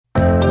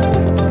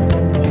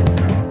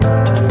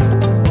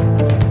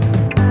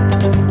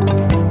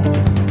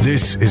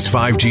This is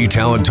 5G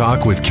Talent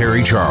Talk with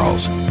Carrie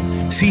Charles,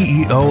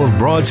 CEO of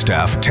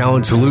Broadstaff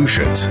Talent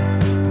Solutions.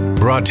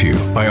 Brought to you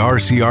by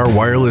RCR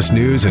Wireless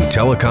News and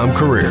Telecom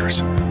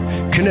Careers.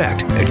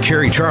 Connect at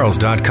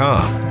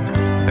carriecharles.com.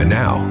 And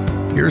now,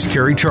 here's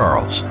Carrie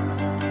Charles.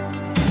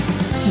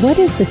 What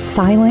is the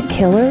silent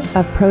killer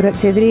of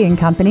productivity in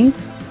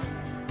companies?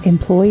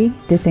 Employee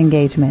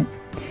disengagement.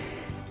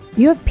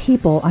 You have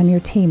people on your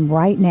team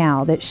right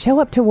now that show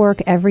up to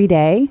work every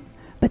day,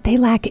 but they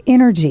lack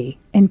energy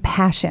and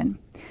passion.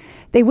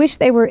 They wish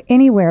they were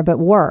anywhere but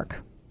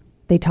work.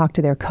 They talk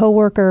to their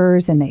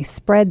coworkers and they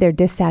spread their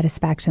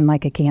dissatisfaction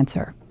like a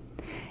cancer.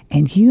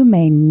 And you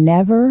may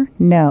never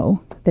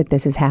know that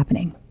this is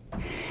happening.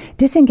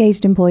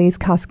 Disengaged employees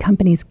cost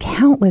companies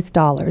countless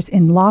dollars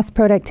in lost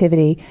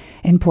productivity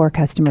and poor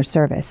customer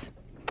service.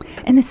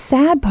 And the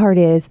sad part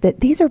is that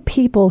these are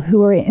people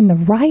who are in the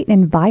right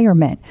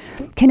environment,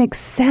 can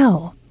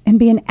excel and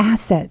be an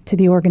asset to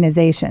the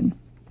organization.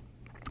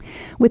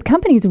 With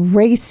companies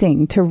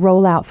racing to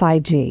roll out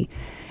 5G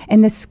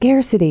and the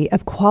scarcity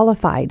of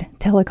qualified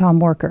telecom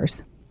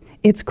workers,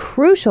 it's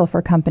crucial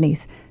for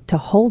companies to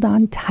hold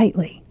on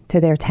tightly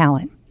to their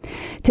talent.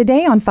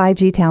 Today on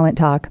 5G Talent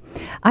Talk,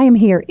 I am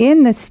here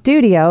in the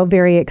studio,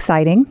 very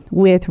exciting,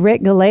 with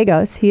Rick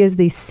Gallegos. He is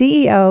the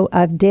CEO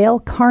of Dale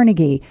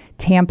Carnegie,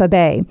 Tampa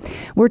Bay.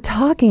 We're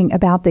talking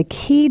about the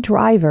key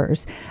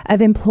drivers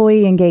of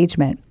employee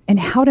engagement and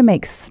how to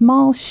make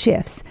small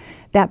shifts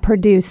that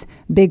produce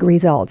big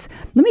results.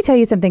 Let me tell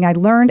you something I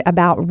learned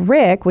about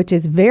Rick, which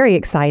is very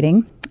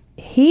exciting.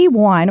 He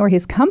won, or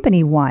his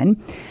company won,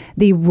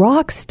 the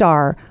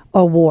Rockstar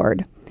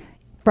Award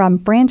from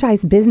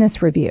Franchise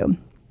Business Review.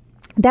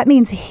 That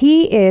means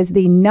he is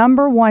the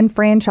number one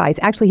franchise.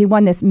 Actually, he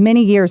won this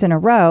many years in a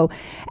row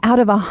out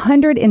of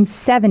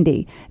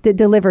 170 that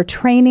deliver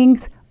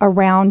trainings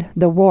around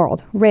the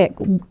world. Rick,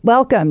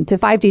 welcome to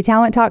 5G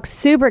Talent Talk.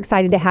 Super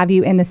excited to have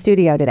you in the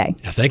studio today.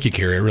 Yeah, thank you,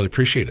 Carrie. I really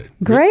appreciate it.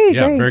 Great.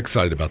 Yeah, very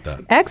excited about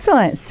that.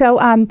 Excellent. So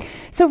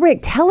Rick,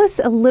 tell us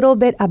a little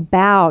bit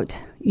about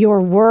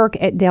your work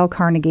at Dale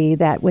Carnegie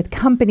that with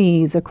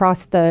companies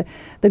across the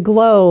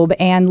globe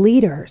and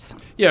leaders.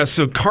 Yeah,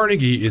 so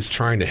Carnegie is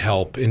trying to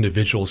help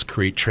individuals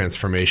create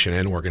transformation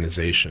and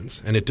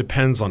organizations. And it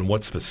depends on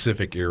what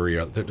specific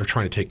area that they're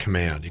trying to take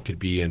command. It could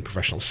be in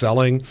professional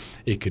selling.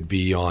 It could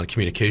be on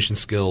communication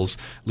skills,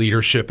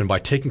 leadership. And by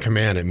taking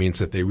command, it means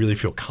that they really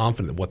feel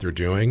confident in what they're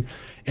doing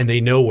and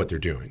they know what they're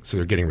doing. So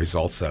they're getting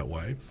results that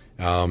way.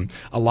 A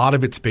lot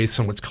of it's based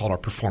on what's called our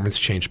performance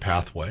change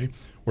pathway,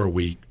 where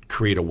we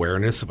create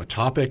awareness of a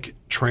topic,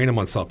 train them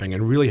on something,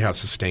 and really have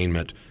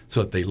sustainment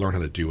so that they learn how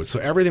to do it.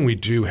 So everything we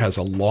do has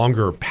a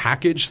longer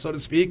package, so to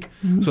speak,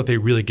 so that they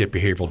really get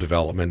behavioral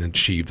development and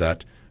achieve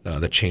that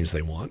the change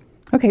they want.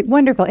 Okay,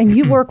 wonderful. And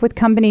you work with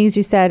companies,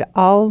 you said,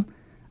 all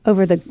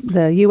over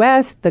the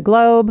U.S., the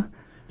globe.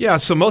 Yeah,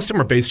 so most of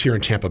them are based here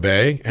in Tampa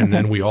Bay, and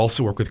then we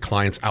also work with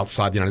clients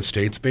outside the United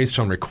States based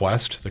on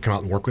request to come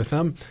out and work with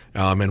them.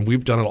 And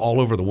we've done it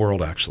all over the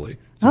world, actually.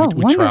 So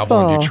we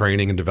travel and do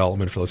training and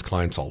development for those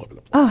clients all over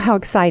the place. Oh, how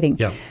exciting.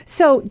 Yeah.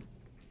 So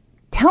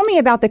tell me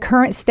about the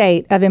current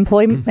state of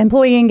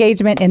employee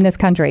engagement in this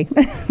country.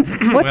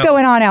 What's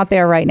going on out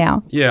there right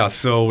now? Yeah,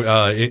 so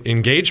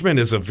engagement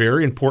is a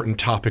very important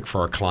topic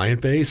for our client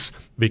base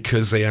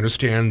because they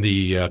understand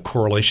the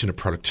correlation to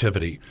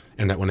productivity,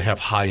 and that when they have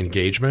high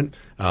engagement,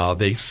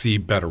 they see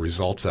better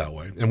results that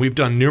way. And we've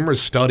done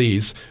numerous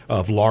studies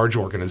of large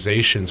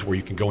organizations where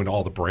you can go into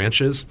all the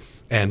branches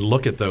and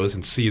look at those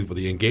and see what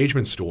the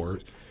engagement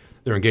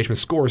their engagement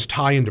scores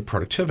tie into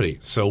productivity.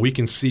 So we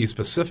can see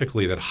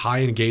specifically that high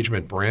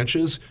engagement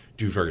branches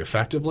do very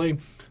effectively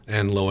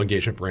and low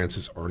engagement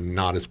branches are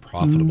not as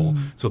profitable.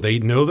 So they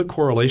know the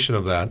correlation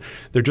of that.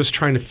 They're just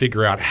trying to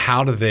figure out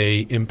how do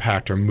they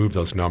impact or move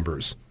those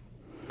numbers.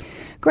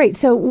 Great.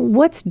 So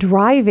what's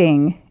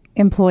driving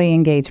employee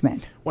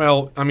engagement?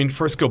 Well, I mean,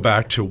 first go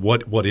back to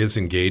what is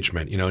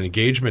engagement. You know,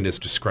 engagement is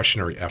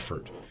discretionary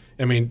effort.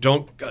 I mean,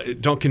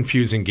 don't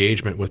confuse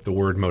engagement with the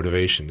word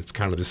motivation. It's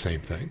kind of the same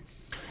thing.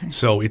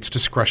 So it's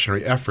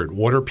discretionary effort.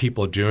 What are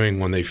people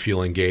doing when they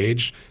feel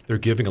engaged? They're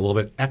giving a little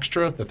bit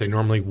extra that they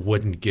normally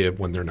wouldn't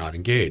give when they're not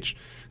engaged.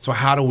 So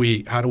how do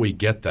we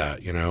get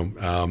that? You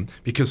know,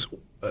 because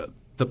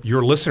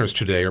your listeners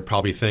today are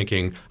probably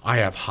thinking, I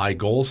have high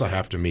goals I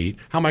have to meet.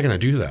 How am I going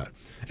to do that?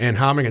 And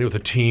how am I going to do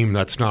with a team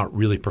that's not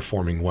really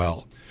performing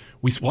well?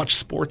 We watch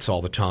sports all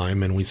the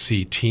time, and we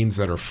see teams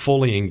that are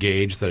fully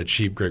engaged that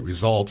achieve great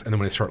results, and then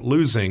when they start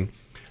losing,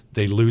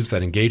 they lose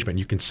that engagement.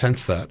 You can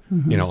sense that,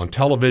 you know, on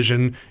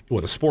television,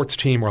 with a sports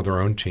team or their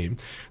own team.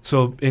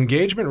 So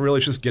engagement really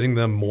is just getting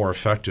them more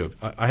effective.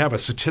 I have a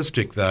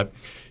statistic that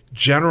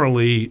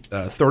generally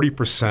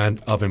 30%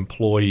 of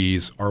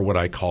employees are what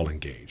I call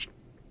engaged.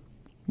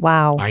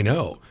 Wow. I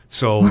know.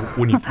 So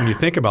when you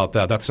think about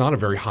that, that's not a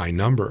very high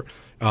number.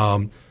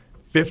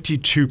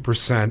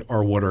 52%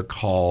 are what are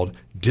called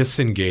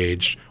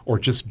disengaged or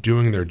just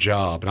doing their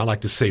job. And I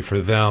like to say for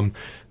them,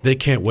 they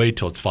can't wait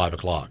till it's 5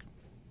 o'clock.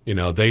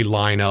 They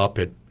line up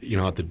at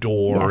the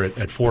door Yes.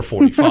 at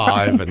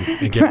 4:45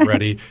 and get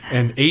ready.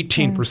 And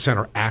 18%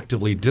 are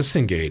actively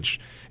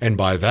disengaged. And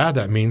by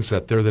that means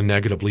that they're the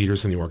negative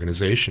leaders in the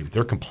organization.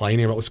 They're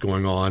complaining about what's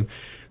going on.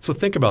 So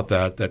think about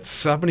that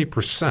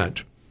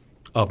 70%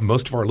 of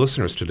most of our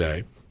listeners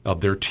today,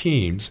 of their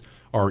teams,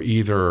 are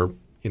either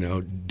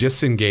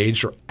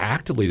disengaged or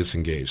actively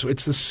disengaged. So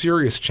it's a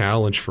serious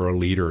challenge for a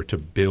leader to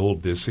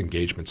build this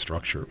engagement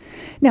structure.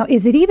 Now,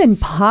 is it even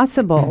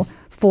possible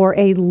for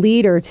a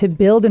leader to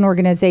build an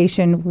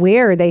organization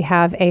where they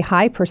have a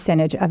high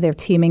percentage of their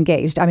team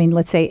engaged? I mean,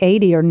 let's say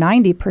 80 or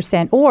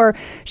 90%, or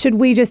should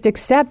we just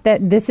accept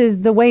that this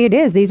is the way it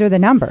is? These are the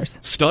numbers.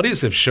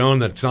 Studies have shown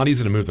that it's not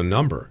easy to move the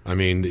number. I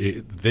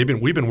mean,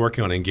 we've been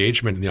working on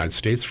engagement in the United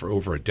States for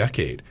over a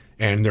decade,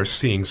 and they're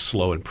seeing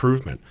slow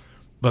improvement.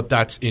 But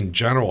that's in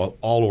general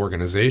all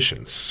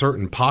organizations.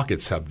 Certain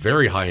pockets have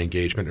very high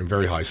engagement and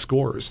very high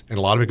scores. And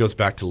a lot of it goes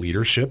back to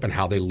leadership and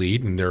how they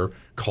lead and their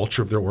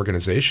culture of their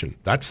organization.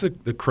 That's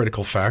the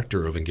critical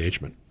factor of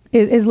engagement.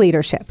 Is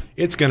leadership.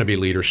 It's going to be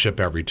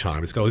leadership every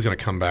time. It's always going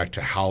to come back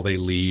to how they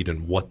lead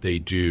and what they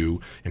do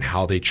and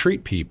how they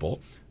treat people.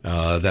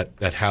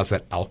 That has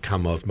that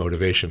outcome of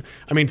motivation.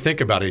 I mean,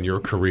 think about it in your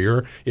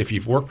career. If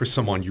you've worked with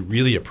someone you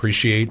really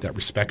appreciate, that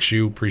respects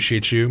you,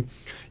 appreciates you,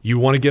 you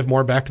want to give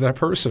more back to that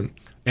person.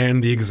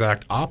 And the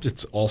exact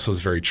opposite also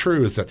is very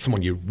true, is that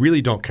someone you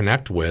really don't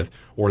connect with,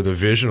 or the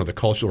vision or the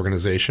culture of the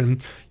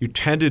organization, you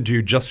tend to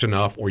do just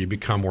enough or you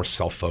become more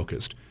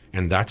self-focused.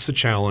 And that's the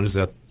challenge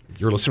that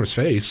your listeners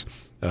face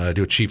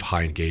to achieve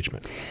high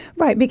engagement.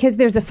 Right, because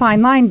there's a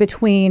fine line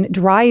between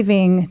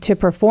driving to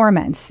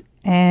performance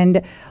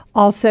and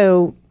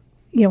also,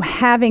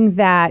 having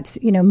that,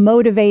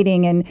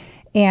 motivating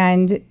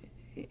and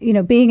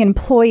being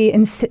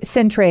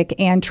employee-centric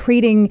and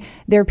treating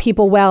their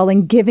people well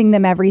and giving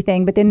them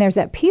everything. But then there's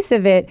that piece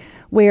of it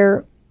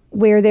where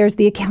there's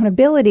the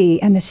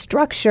accountability and the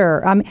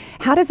structure.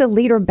 How does a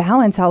leader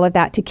balance all of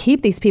that to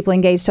keep these people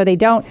engaged so they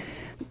don't,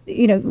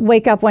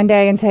 wake up one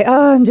day and say,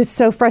 "Oh, I'm just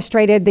so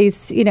frustrated.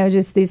 This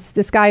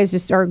guy is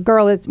just, or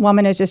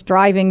woman is just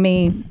driving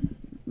me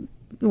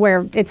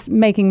where it's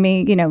making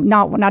me,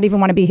 not even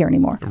want to be here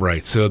anymore."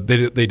 Right. So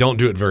they don't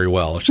do it very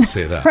well. Let's just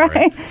say that.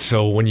 Right.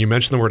 So when you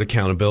mention the word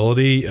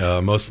accountability,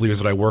 most leaders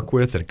that I work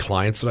with and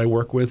clients that I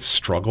work with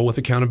struggle with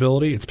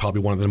accountability. It's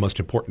probably one of the most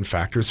important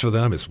factors for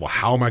them is, well,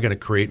 how am I going to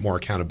create more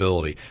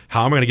accountability?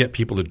 How am I going to get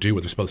people to do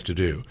what they're supposed to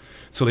do?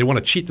 So they want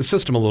to cheat the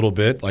system a little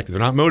bit, like they're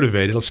not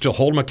motivated. Let's still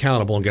hold them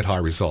accountable and get high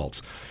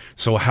results.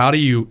 So how do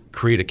you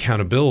create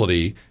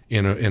accountability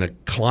in a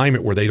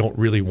climate where they don't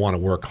really want to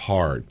work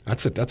hard?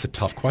 That's a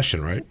tough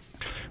question, right?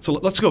 So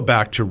let's go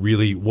back to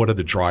really what are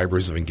the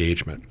drivers of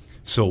engagement.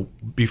 So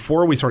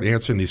before we start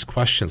answering these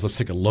questions, let's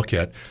take a look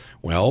at,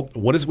 well,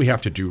 what is we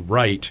have to do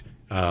right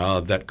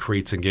that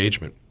creates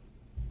engagement?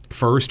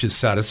 First is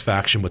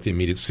satisfaction with the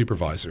immediate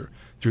supervisor.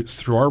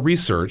 Through our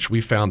research, we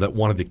found that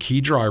one of the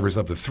key drivers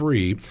of the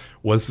three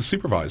was the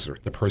supervisor,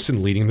 the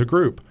person leading the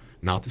group,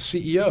 not the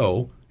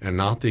CEO and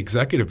not the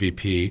executive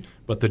VP,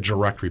 but the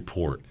direct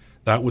report.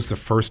 That was the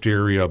first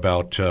area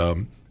about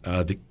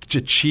the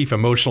chief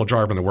emotional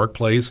driver in the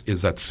workplace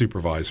is that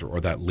supervisor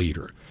or that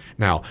leader.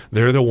 Now,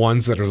 they're the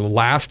ones that are the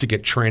last to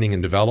get training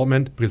and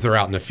development because they're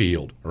out in the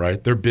field,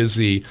 right? They're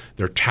busy,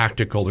 they're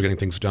tactical, they're getting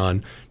things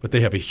done, but they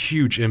have a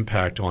huge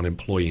impact on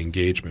employee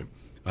engagement.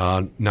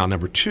 Now,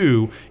 number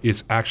two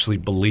is actually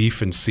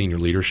belief in senior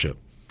leadership.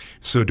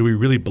 So do we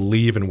really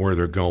believe in where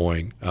they're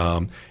going?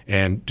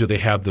 And do they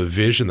have the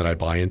vision that I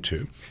buy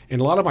into? In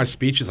a lot of my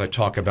speeches, I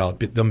talk about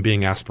them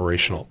being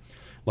aspirational.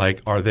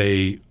 Like, are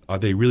they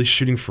really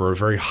shooting for a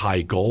very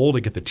high goal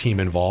to get the team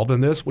involved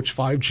in this, which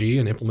 5G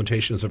and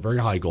implementation is a very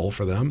high goal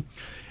for them?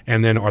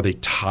 And then are they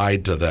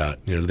tied to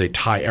that? Do they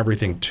tie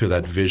everything to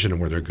that vision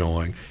and where they're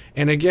going?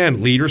 And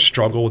again, leaders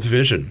struggle with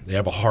vision. They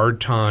have a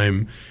hard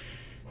time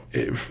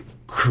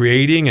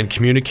creating and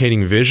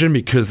communicating vision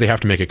because they have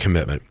to make a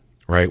commitment.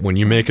 Right? When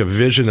you make a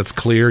vision that's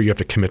clear, you have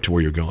to commit to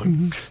where you're going.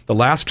 Mm-hmm. The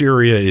last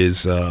area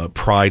is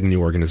pride in the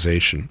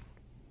organization.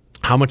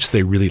 How much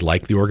they really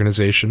like the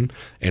organization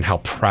and how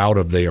proud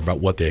of they are about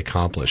what they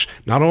accomplish.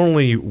 Not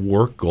only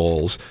work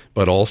goals,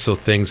 but also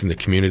things in the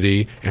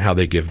community and how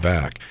they give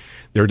back.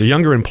 The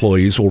younger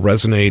employees will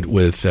resonate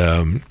with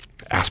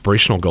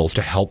aspirational goals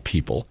to help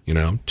people, to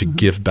mm-hmm.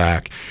 give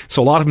back.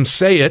 So a lot of them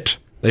say it.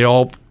 They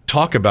all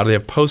talk about it. They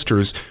have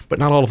posters, but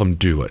not all of them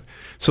do it.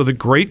 So the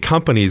great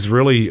companies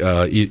really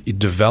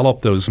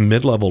develop those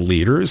mid-level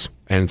leaders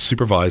and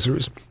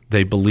supervisors.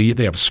 They believe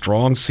they have a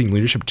strong senior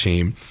leadership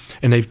team,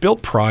 and they've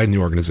built pride in the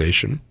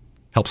organization.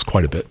 Helps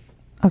quite a bit.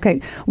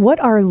 Okay.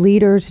 What are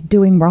leaders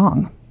doing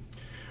wrong?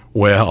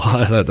 Well,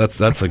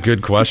 that's a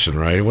good question,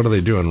 right? What are they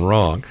doing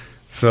wrong?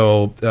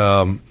 So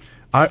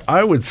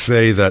I would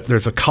say that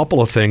there's a couple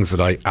of things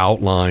that I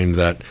outlined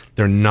that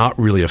they're not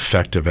really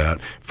effective at.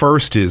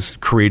 First is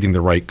creating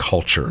the right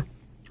culture,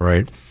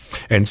 right?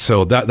 And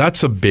so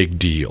that's a big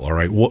deal, all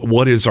right?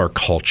 What is our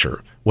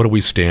culture? What do we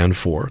stand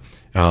for?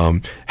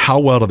 How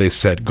well do they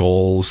set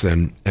goals,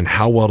 and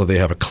how well do they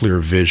have a clear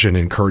vision,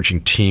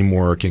 encouraging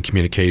teamwork and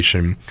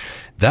communication?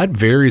 That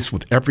varies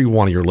with every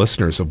one of your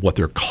listeners of what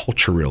their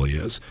culture really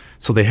is.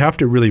 So they have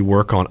to really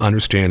work on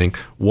understanding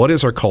what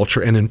is our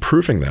culture and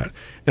improving that.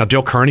 Now,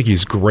 Dale Carnegie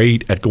is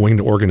great at going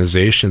to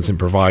organizations and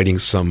providing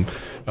some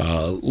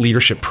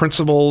leadership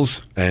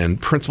principles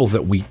and principles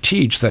that we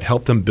teach that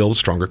help them build a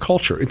stronger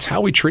culture. It's how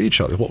we treat each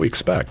other, what we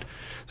expect.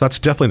 So that's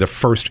definitely the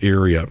first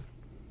area.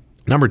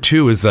 Number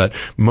two is that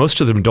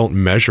most of them don't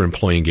measure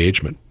employee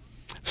engagement.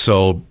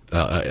 So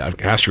I've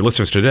asked your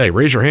listeners today,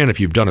 raise your hand if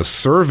you've done a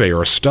survey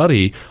or a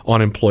study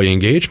on employee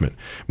engagement.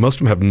 Most of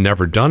them have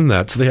never done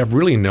that, so they have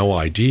really no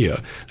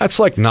idea. That's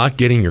like not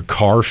getting your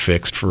car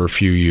fixed for a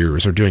few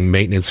years or doing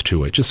maintenance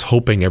to it, just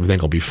hoping everything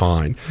will be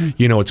fine.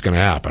 You know what's going to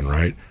happen,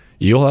 right?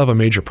 You'll have a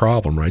major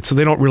problem, right? So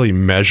they don't really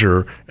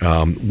measure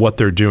what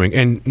they're doing.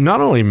 And not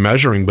only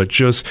measuring, but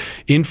just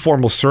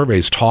informal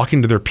surveys,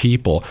 talking to their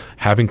people,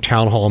 having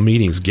town hall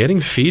meetings,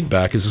 getting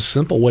feedback is a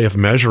simple way of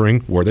measuring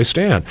where they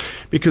stand.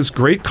 Because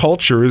great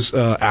cultures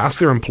ask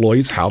their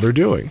employees how they're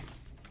doing.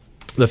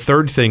 The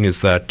third thing is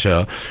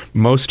that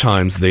most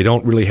times they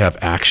don't really have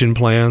action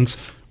plans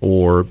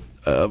or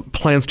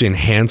plans to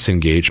enhance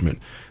engagement.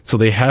 So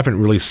they haven't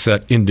really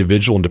set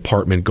individual and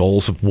department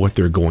goals of what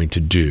they're going to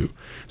do.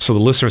 So the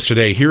listeners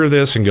today hear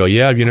this and go,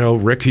 yeah,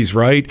 Rick, he's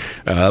right.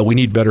 We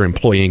need better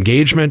employee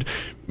engagement.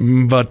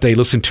 But they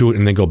listen to it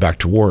and then go back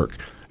to work.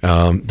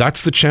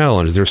 That's the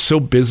challenge. They're so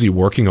busy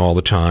working all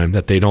the time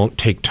that they don't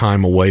take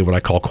time away, what I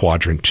call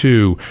quadrant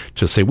 2,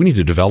 to say we need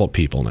to develop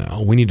people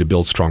now. We need to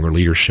build stronger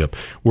leadership.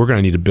 We're going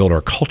to need to build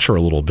our culture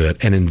a little bit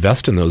and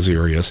invest in those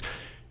areas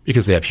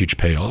because they have huge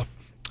payoff.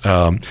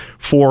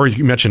 4,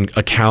 you mentioned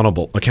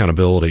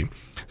accountability.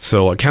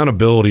 So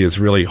accountability is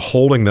really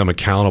holding them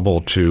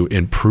accountable to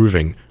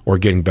improving or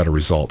getting better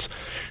results.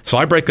 So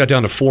I break that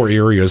down to 4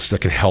 areas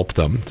that can help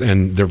them,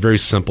 and they're very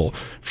simple.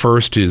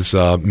 First is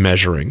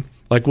measuring.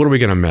 Like, what are we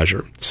going to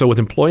measure? So with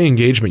employee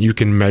engagement, you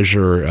can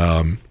measure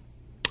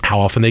how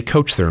often they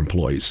coach their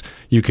employees.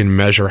 You can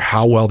measure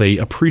how well they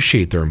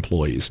appreciate their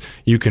employees.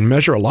 You can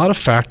measure a lot of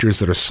factors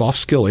that are soft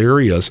skill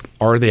areas.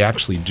 Are they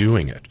actually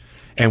doing it?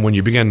 And when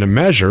you begin to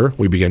measure,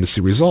 we begin to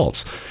see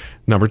results.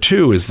 Number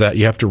 2 is that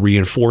you have to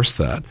reinforce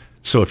that.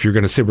 So if you're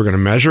going to say we're going to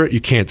measure it,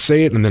 you can't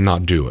say it and then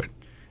not do it.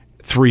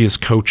 3 is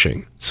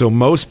coaching. So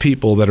most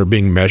people that are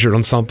being measured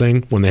on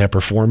something, when they have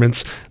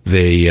performance,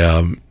 they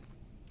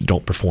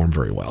don't perform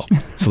very well.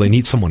 So they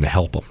need someone to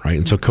help them, right?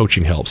 And so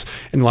coaching helps.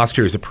 And the last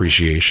area is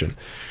appreciation.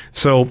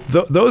 So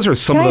those are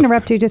some of the... Can I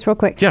interrupt you just real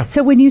quick? Yeah.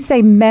 So when you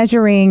say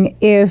measuring,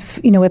 if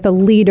a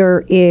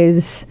leader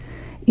is...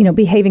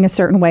 behaving a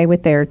certain way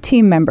with their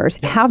team members.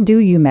 How do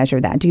you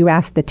measure that? Do you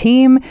ask the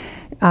team?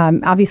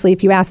 Obviously,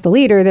 if you ask the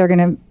leader, they're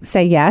going to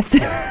say yes,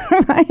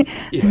 right?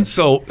 Yeah.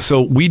 So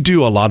we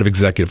do a lot of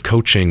executive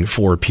coaching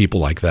for people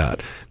like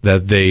that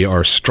they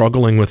are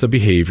struggling with a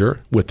behavior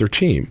with their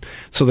team.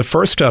 So the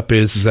first step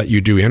is that you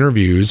do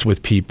interviews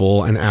with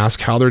people and ask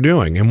how they're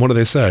doing. And what do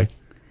they say?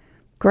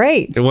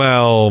 Great.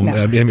 Well,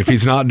 no. If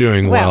he's not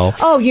doing well.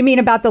 Oh, you mean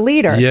about the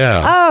leader?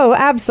 Yeah. Oh,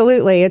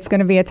 absolutely. It's going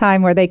to be a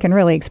time where they can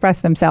really express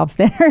themselves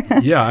there.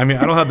 Yeah. I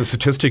don't have the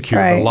statistic here,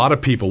 right. But a lot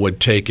of people would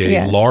take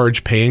a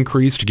large pay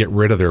increase to get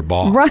rid of their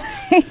boss.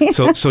 Right.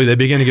 So they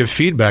begin to give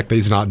feedback that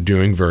he's not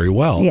doing very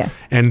well. Yes.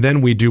 And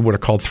then we do what are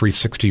called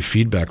 360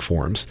 feedback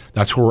forms.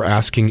 That's where we're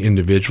asking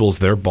individuals,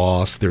 their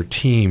boss, their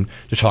team,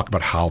 to talk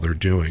about how they're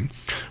doing.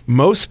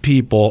 Most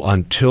people,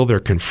 until they're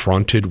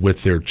confronted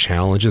with their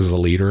challenges as a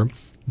leader,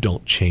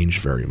 don't change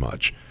very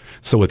much.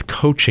 So with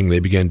coaching, they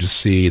begin to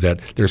see that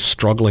they're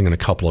struggling in a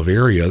couple of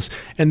areas,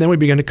 and then we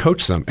begin to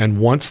coach them. And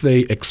once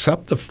they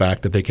accept the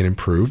fact that they can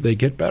improve, they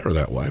get better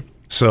that way.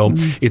 So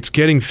it's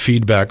getting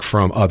feedback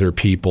from other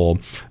people,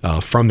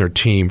 from their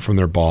team, from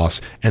their boss,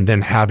 and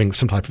then having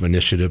some type of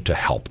initiative to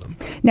help them.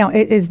 Now,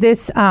 is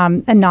this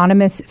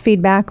anonymous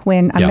feedback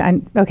when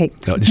I'm okay?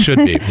 No, it should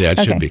be. Yeah, it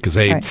okay. should be, because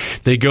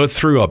they go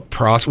through a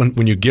process.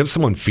 When you give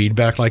someone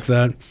feedback like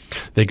that,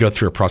 they go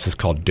through a process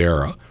called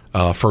DARA.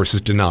 First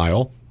is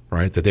denial,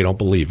 right, that they don't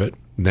believe it.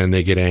 Then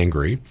they get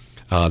angry.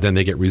 Then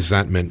they get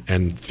resentment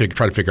and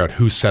try to figure out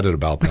who said it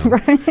about them.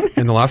 Right.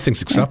 And the last thing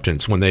is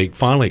acceptance. When they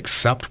finally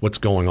accept what's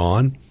going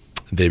on,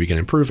 they begin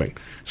improving.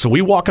 So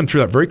we walk them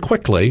through that very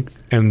quickly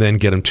and then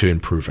get them to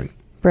improving.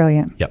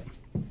 Brilliant. Yep.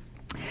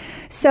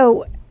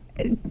 So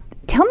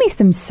tell me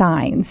some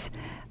signs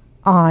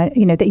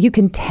that you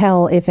can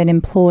tell if an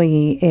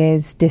employee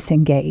is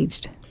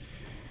disengaged.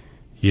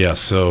 Yeah,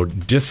 so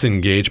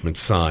disengagement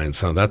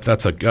signs,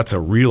 that's a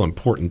real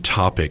important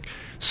topic.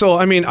 So,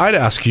 I'd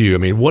ask you,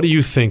 what do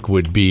you think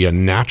would be a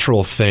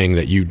natural thing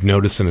that you'd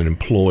notice in an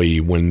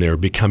employee when they're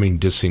becoming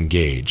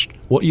disengaged?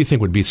 What do you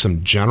think would be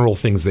some general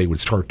things they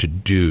would start to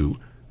do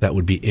that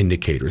would be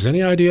indicators?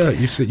 Any idea?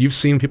 You've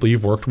seen people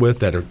you've worked with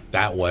that are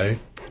that way?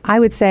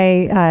 I would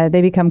say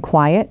they become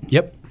quiet.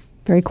 Yep.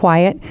 Very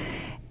quiet.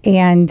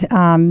 And,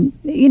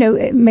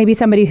 maybe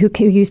somebody who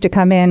used to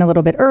come in a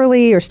little bit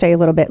early or stay a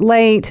little bit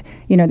late,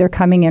 they're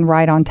coming in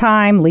right on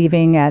time,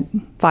 leaving at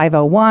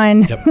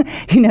 5:01,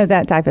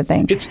 that type of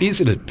thing. It's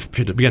easy to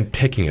begin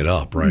picking it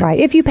up, right? Right,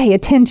 if you pay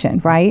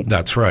attention, right?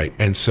 That's right.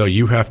 And so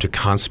you have to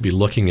constantly be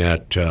looking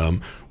at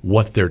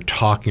what they're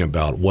talking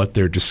about, what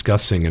they're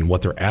discussing, and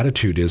what their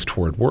attitude is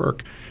toward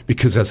work.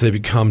 Because as they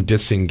become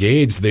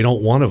disengaged, they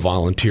don't want to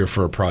volunteer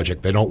for a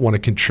project. They don't want to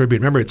contribute.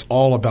 Remember, it's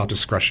all about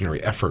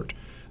discretionary effort.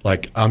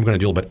 Like, I'm going to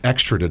do a little bit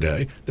extra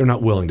today. They're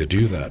not willing to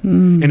do that.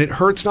 And it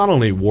hurts not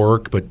only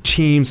work, but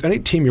teams. Any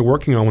team you're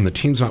working on, when the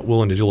team's not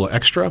willing to do a little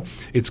extra,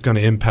 it's going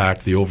to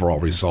impact the overall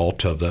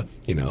result of the,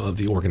 of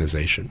the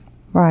organization.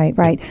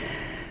 Right.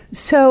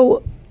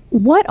 So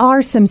what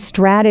are some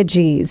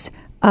strategies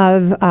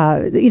of,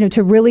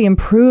 to really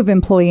improve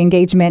employee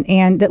engagement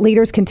and that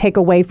leaders can take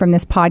away from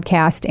this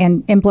podcast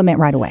and implement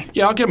right away?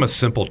 Yeah, I'll give them a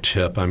simple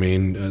tip. I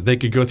mean, they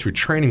could go through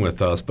training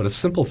with us, but a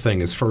simple thing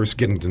is first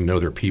getting to know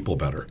their people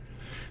better.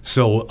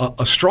 So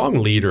a strong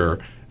leader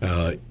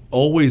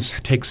always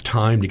takes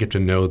time to get to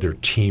know their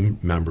team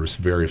members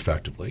very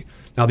effectively.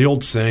 Now, the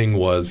old saying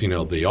was,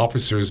 the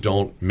officers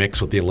don't mix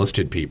with the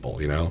enlisted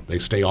people. They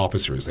stay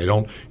officers. They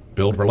don't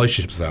build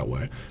relationships that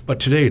way. But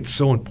today, it's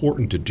so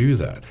important to do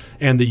that.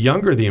 And the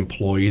younger the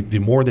employee, the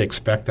more they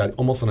expect that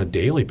almost on a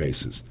daily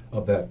basis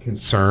of that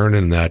concern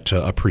and that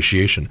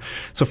appreciation.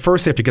 So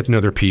first, they have to get to know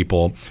their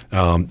people.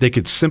 They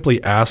could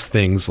simply ask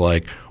things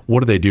like, what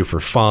do they do for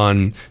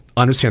fun?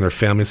 Understand their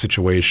family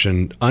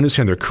situation,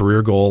 understand their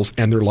career goals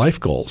and their life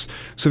goals.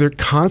 So they're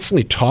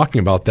constantly talking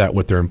about that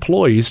with their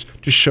employees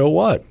to show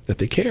what? That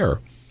they care.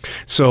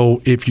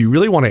 So if you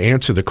really want to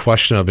answer the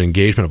question of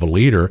engagement of a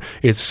leader,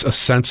 it's a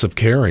sense of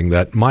caring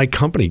that my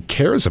company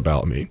cares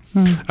about me.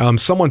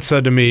 Someone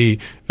said to me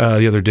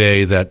the other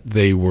day that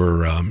they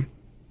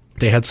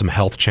had some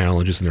health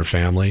challenges in their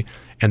family,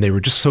 and they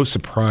were just so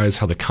surprised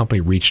how the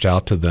company reached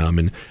out to them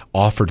and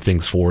offered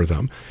things for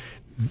them.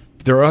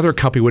 Their other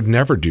company would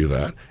never do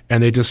that,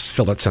 and they just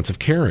feel that sense of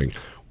caring.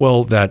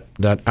 Well, that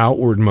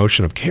outward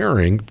motion of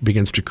caring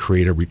begins to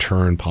create a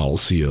return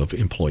policy of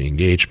employee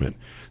engagement.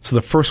 So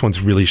the first one's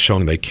really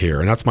showing they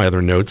care, and that's my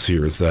other notes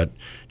here, is that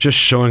just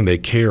showing they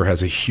care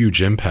has a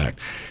huge impact.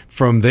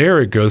 From there,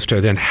 it goes to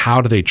then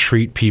how do they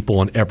treat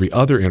people in every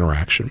other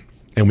interaction?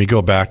 And we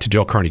go back to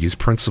Dale Carnegie's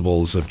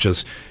principles of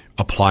just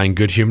applying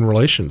good human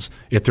relations.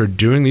 If they're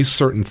doing these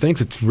certain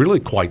things, it's really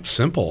quite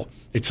simple.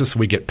 It's just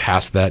we get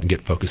past that and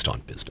get focused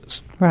on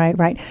business.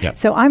 Right. Yep.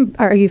 So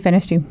are you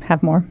finished? You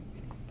have more?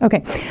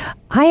 Okay.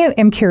 I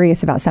am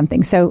curious about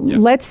something. So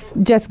let's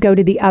just go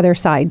to the other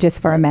side just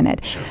for a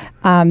minute. Sure.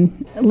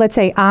 Let's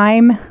say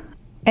I'm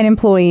an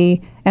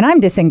employee and I'm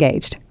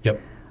disengaged.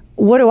 Yep.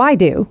 What do I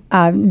do?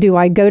 Do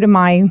I go to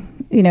my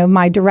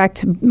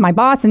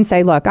boss and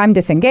say, look, I'm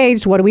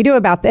disengaged. What do we do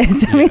about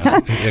this? I mean,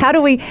 how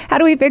do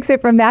we fix it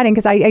from that end?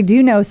 Because I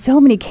do know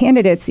so many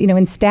candidates,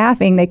 in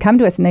staffing, they come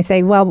to us and they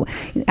say, well,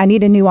 I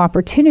need a new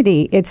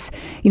opportunity. It's,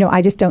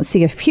 I just don't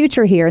see a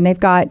future here. And they've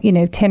got,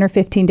 10 or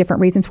 15 different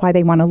reasons why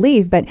they want to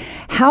leave. But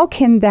how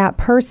can that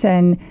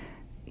person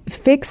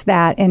fix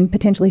that and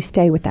potentially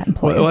stay with that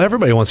employer? Well,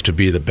 everybody wants to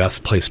be the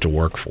best place to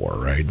work for,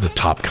 right? The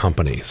top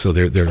company. So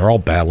they're all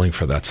battling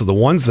for that. So the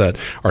ones that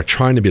are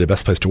trying to be the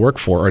best place to work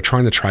for are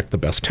trying to attract the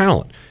best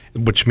talent,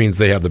 which means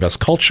they have the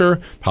best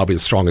culture, probably the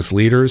strongest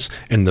leaders,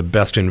 and the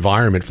best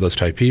environment for those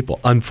type of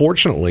people.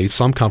 Unfortunately,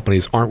 some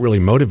companies aren't really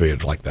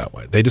motivated like that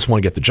way. They just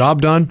want to get the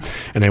job done,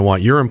 and they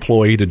want your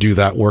employee to do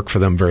that work for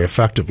them very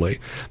effectively.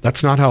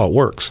 That's not how it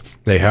works.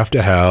 They have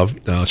to have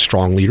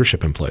strong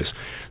leadership in place.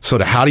 So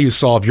how do you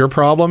solve your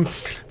problem?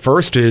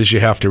 First is you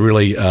have to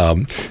really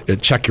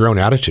check your own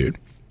attitude.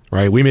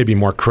 Right, we may be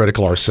more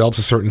critical ourselves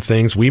of certain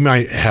things. We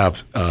might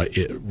have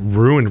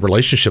ruined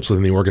relationships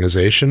within the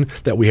organization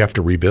that we have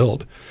to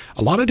rebuild.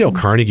 A lot of Dale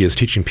Carnegie is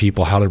teaching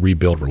people how to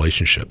rebuild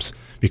relationships,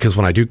 because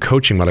when I do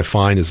coaching, what I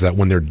find is that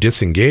when they're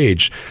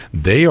disengaged,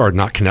 they are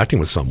not connecting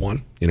with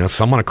someone.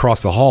 Someone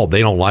across the hall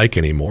they don't like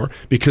anymore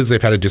because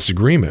they've had a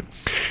disagreement.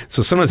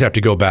 So sometimes they have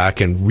to go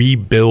back and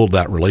rebuild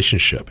that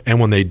relationship.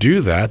 And when they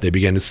do that, they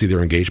begin to see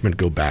their engagement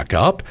go back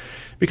up.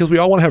 Because we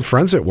all want to have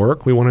friends at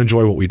work. We want to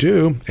enjoy what we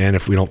do. And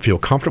if we don't feel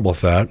comfortable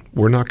with that,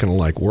 we're not going to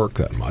like work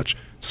that much.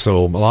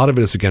 So a lot of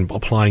it is, again,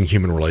 applying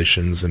human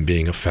relations and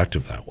being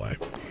effective that way.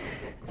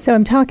 So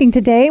I'm talking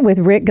today with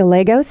Rick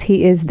Gallegos.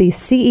 He is the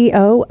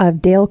CEO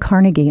of Dale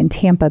Carnegie in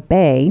Tampa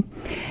Bay.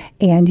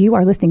 And you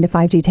are listening to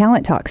 5G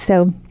Talent Talk.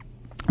 So,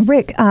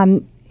 Rick,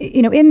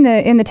 in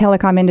the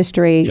telecom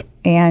industry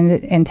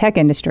and tech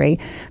industry,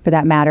 for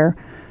that matter,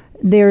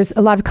 there's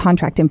a lot of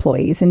contract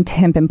employees and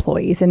temp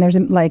employees, and there's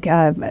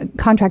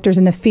contractors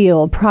in the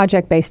field,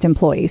 project-based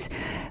employees.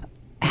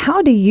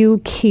 How do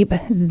you keep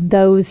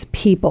those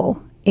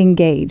people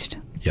engaged?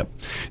 Yep.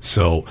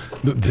 So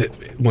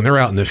when they're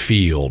out in the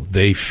field,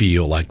 they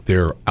feel like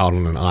they're out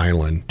on an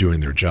island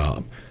doing their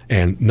job.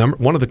 And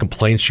one of the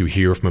complaints you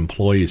hear from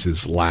employees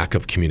is lack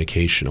of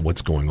communication of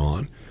what's going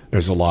on.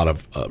 There's a lot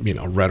of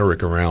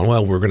rhetoric around,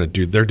 well,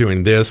 they're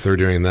doing this, they're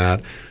doing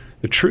that.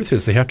 The truth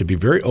is they have to be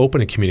very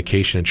open in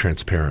communication and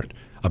transparent.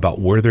 about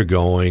where they're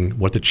going,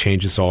 what the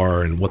changes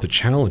are, and what the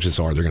challenges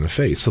are they're going to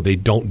face. So they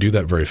don't do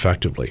that very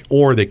effectively.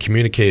 Or they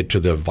communicate to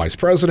the vice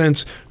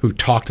presidents who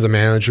talk to the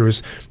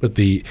managers, but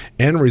the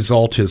end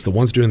result is the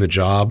ones doing the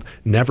job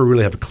never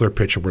really have a clear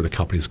picture of where the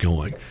company's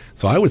going.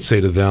 So I would say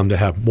to them to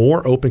have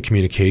more open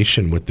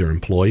communication with their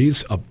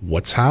employees of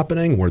what's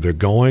happening, where they're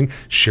going,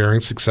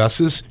 sharing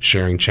successes,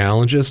 sharing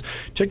challenges,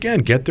 to again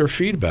get their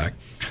feedback.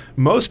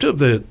 Most of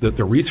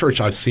the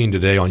research I've seen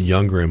today on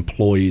younger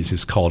employees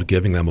is called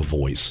giving them a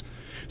voice.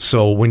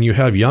 So when you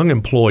have young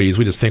employees,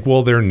 we just think,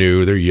 well, they're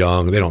new, they're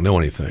young, they don't know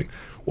anything.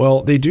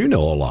 Well, they do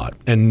know a lot,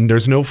 and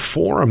there's no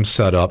forum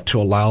set up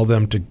to allow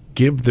them to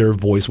give their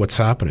voice what's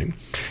happening.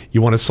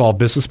 You want to solve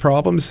business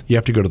problems, you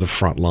have to go to the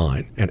front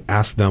line and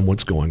ask them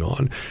what's going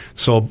on.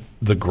 So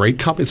the great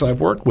companies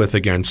I've worked with,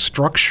 again,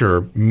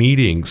 structure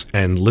meetings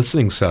and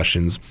listening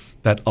sessions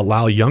that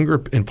allow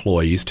younger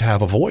employees to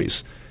have a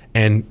voice.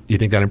 And you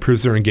think that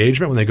improves their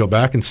engagement when they go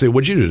back and say,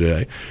 what'd you do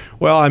today?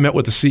 Well, I met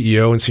with the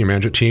CEO and senior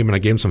management team, and I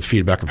gave them some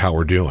feedback of how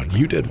we're doing.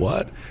 You did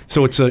what?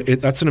 So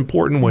that's an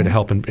important way to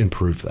help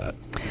improve that.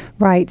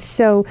 Right.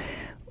 So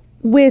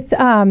with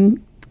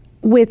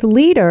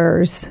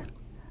leaders,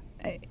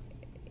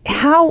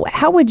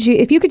 how would you,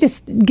 if you could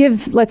just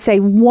give, let's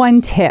say,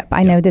 one tip?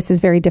 I know this is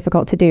very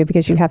difficult to do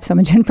because you have so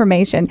much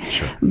information,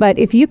 but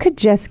if you could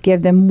just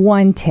give them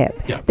one tip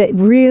that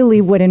really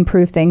would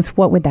improve things,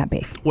 what would that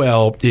be?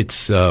 Well,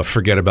 it's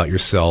forget about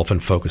yourself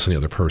and focus on the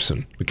other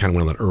person. We kind of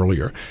went on that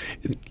earlier.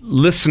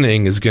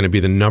 Listening is going to be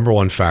the number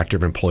one factor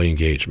of employee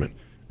engagement,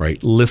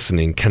 right?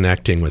 Listening,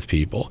 connecting with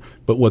people.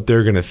 But what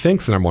they're going to think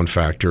is the number one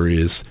factor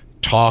is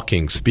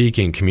talking,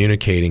 speaking,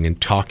 communicating,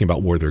 and talking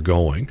about where they're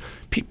going.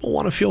 People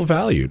want to feel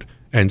valued.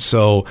 And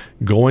so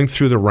going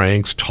through the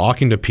ranks,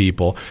 talking to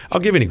people. I'll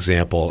give you an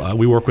example.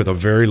 We work with a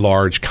very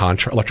large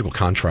electrical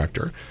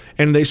contractor,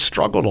 and they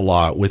struggled a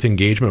lot with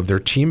engagement of their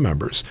team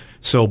members.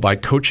 So by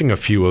coaching a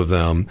few of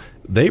them,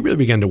 they really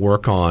began to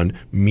work on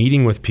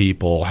meeting with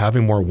people,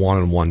 having more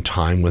one-on-one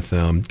time with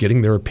them,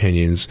 getting their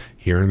opinions,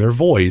 hearing their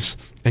voice,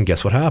 and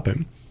guess what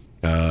happened?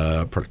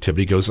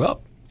 Productivity goes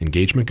up.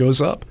 Engagement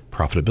goes up,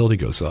 profitability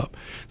goes up.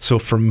 So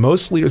for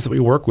most leaders that we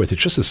work with,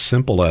 it's just as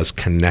simple as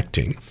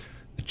connecting.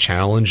 The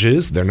challenge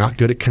is they're not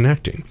good at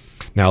connecting.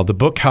 Now, the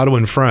book How to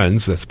Win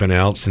Friends, that's been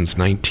out since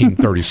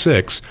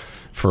 1936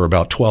 for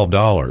about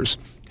 $12,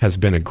 has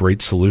been a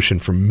great solution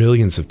for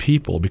millions of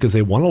people because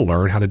they want to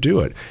learn how to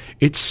do it.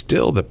 It's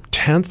still the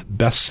 10th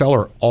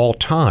bestseller all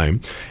time.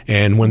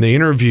 And when they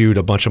interviewed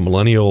a bunch of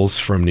millennials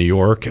from New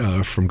York,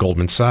 from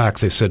Goldman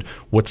Sachs, they said,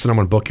 what's the number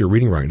one book you're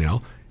reading right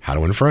now? How to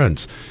Win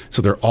Friends.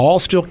 So they're all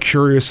still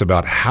curious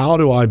about how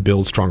do I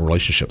build strong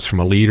relationships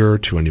from a leader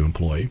to a new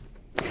employee.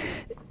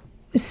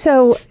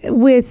 So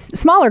with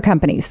smaller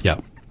companies,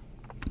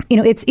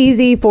 it's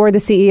easy for the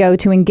CEO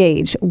to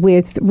engage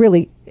with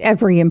really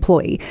every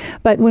employee.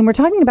 But when we're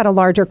talking about a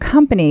larger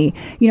company,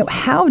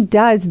 how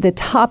does the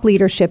top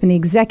leadership and the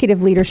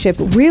executive leadership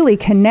really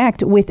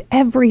connect with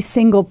every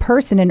single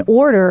person in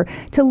order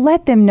to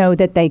let them know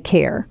that they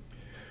care?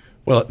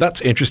 Well, that's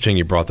interesting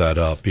you brought that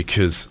up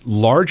because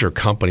larger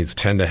companies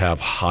tend to have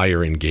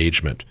higher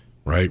engagement,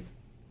 right?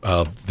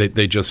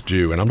 They just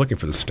do. And I'm looking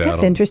for the stat.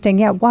 That's interesting.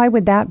 Yeah. Why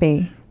would that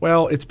be?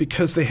 Well, it's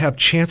because they have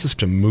chances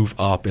to move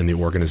up in the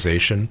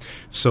organization.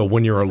 So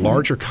when you're a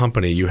larger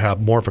company, you have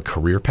more of a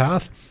career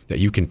path that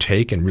you can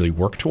take and really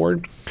work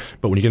toward.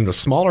 But when you get into a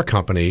smaller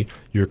company,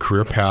 your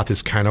career path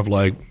is kind of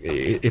like,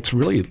 it's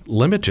really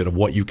limited of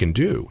what you can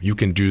do. You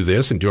can do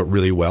this and do it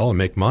really well and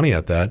make money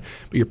at that,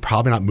 but you're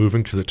probably not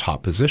moving to the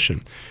top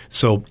position.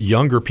 So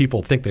younger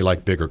people think they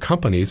like bigger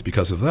companies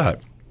because of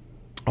that.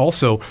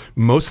 Also,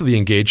 most of the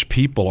engaged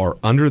people are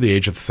under the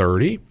age of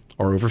 30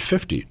 or over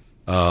 50.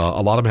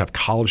 A lot of them have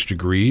college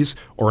degrees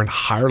or in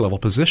higher level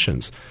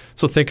positions.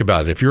 So think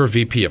about it. If you're a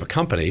VP of a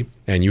company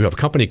and you have a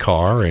company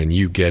car and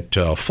you get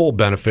full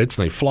benefits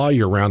and they fly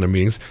you around to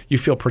meetings, you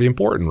feel pretty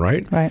important,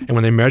 right? Right. And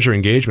when they measure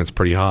engagement, it's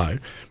pretty high.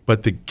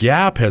 But the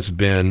gap has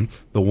been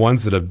the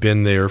ones that have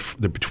been there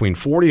between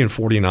 40 and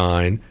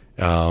 49,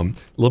 a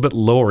little bit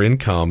lower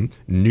income,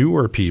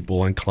 newer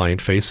people and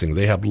client-facing.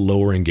 They have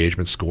lower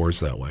engagement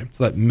scores that way.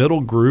 So that middle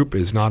group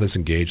is not as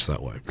engaged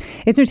that way.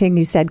 It's interesting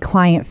you said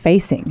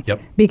client-facing.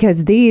 Yep.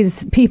 Because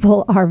these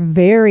people are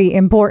very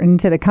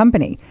important to the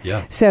company.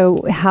 Yeah.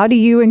 So how do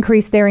you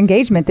increase their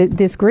engagement,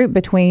 this group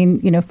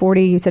between,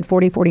 40, you said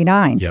 40,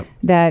 49,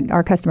 that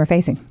are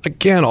customer-facing?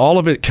 Again, all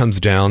of it comes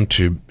down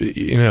to,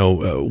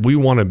 we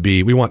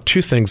want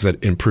two things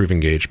that improve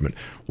engagement.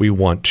 We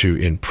want to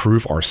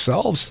improve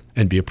ourselves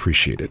and be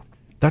appreciated.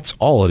 That's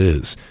all it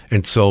is.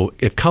 And so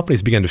if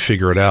companies begin to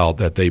figure it out,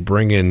 that they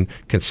bring in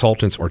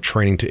consultants or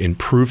training to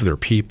improve their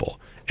people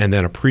and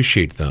then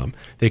appreciate them,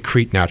 they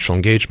create natural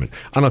engagement.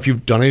 I don't know if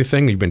you've done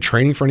anything, you've been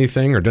training for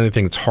anything or done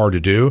anything that's hard to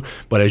do,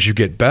 but as you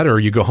get better,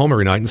 you go home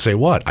every night and say,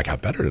 what? I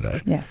got better today.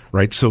 Yes.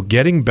 Right? So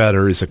getting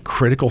better is a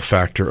critical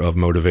factor of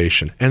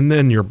motivation. And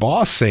then your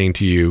boss saying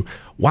to you,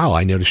 wow,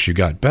 I noticed you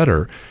got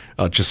better.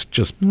 Just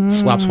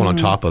slaps one on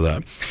top of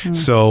that.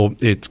 So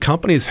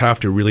companies have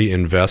to really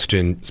invest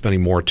in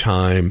spending more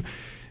time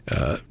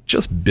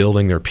just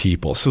building their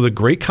people. So the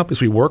great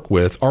companies we work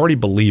with already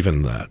believe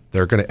in that.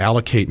 They're going to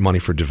allocate money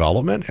for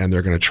development, and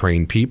they're going to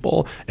train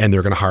people, and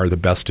they're going to hire the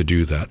best to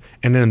do that.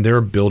 And then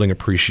they're building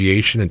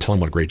appreciation and telling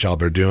them what a great job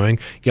they're doing.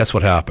 Guess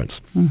what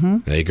happens?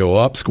 They go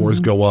up, scores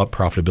go up,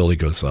 profitability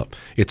goes up.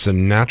 It's a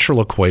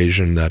natural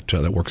equation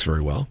that works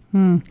very well.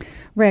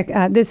 Rick,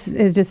 this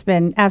has just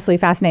been absolutely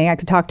fascinating. I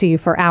could talk to you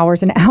for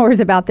hours and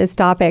hours about this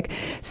topic.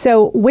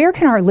 So where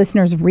can our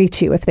listeners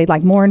reach you if they'd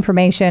like more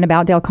information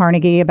about Dale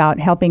Carnegie, about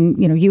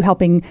helping, you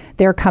helping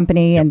their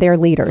company and their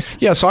leaders?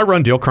 Yeah, so I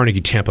run Dale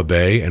Carnegie Tampa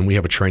Bay, and we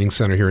have a training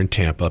center here in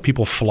Tampa.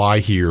 People fly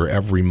here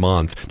every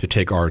month to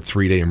take our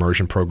 3-day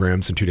immersion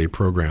programs and 2-day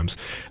programs.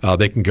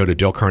 They can go to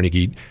Dale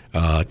Carnegie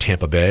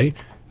Tampa Bay.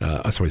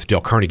 It's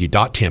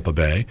DaleCarnegie.Tampa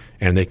Bay,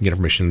 and they can get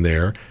information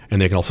there.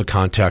 And they can also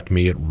contact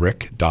me at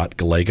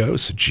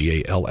rick.gallegos,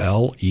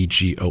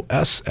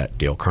 Gallegos, at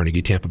Dale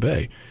Carnegie Tampa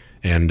Bay.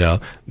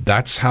 And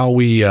that's how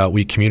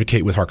we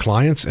communicate with our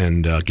clients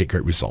and get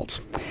great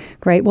results.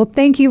 Great. Well,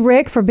 thank you,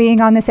 Rick, for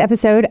being on this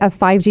episode of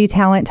 5G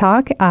Talent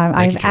Talk.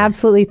 I've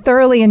absolutely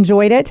thoroughly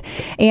enjoyed it.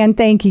 And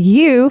thank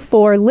you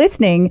for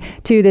listening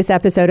to this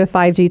episode of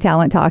 5G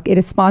Talent Talk. It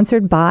is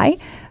sponsored by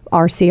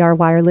RCR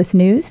Wireless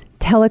News,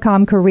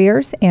 Telecom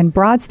Careers, and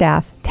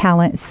Broadstaff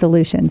Talent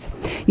Solutions.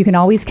 You can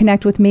always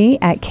connect with me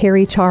at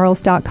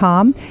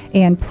carriecharles.com.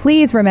 And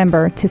please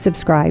remember to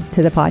subscribe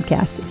to the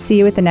podcast. See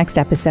you at the next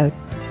episode.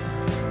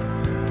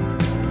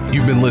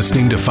 You've been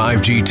listening to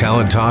 5G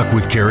Talent Talk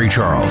with Carrie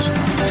Charles,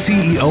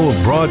 CEO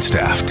of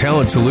Broadstaff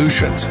Talent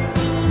Solutions.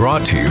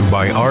 Brought to you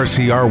by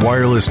RCR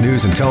Wireless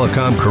News and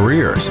Telecom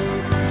Careers.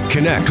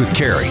 Connect with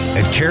Carrie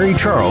at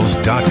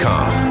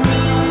carriecharles.com.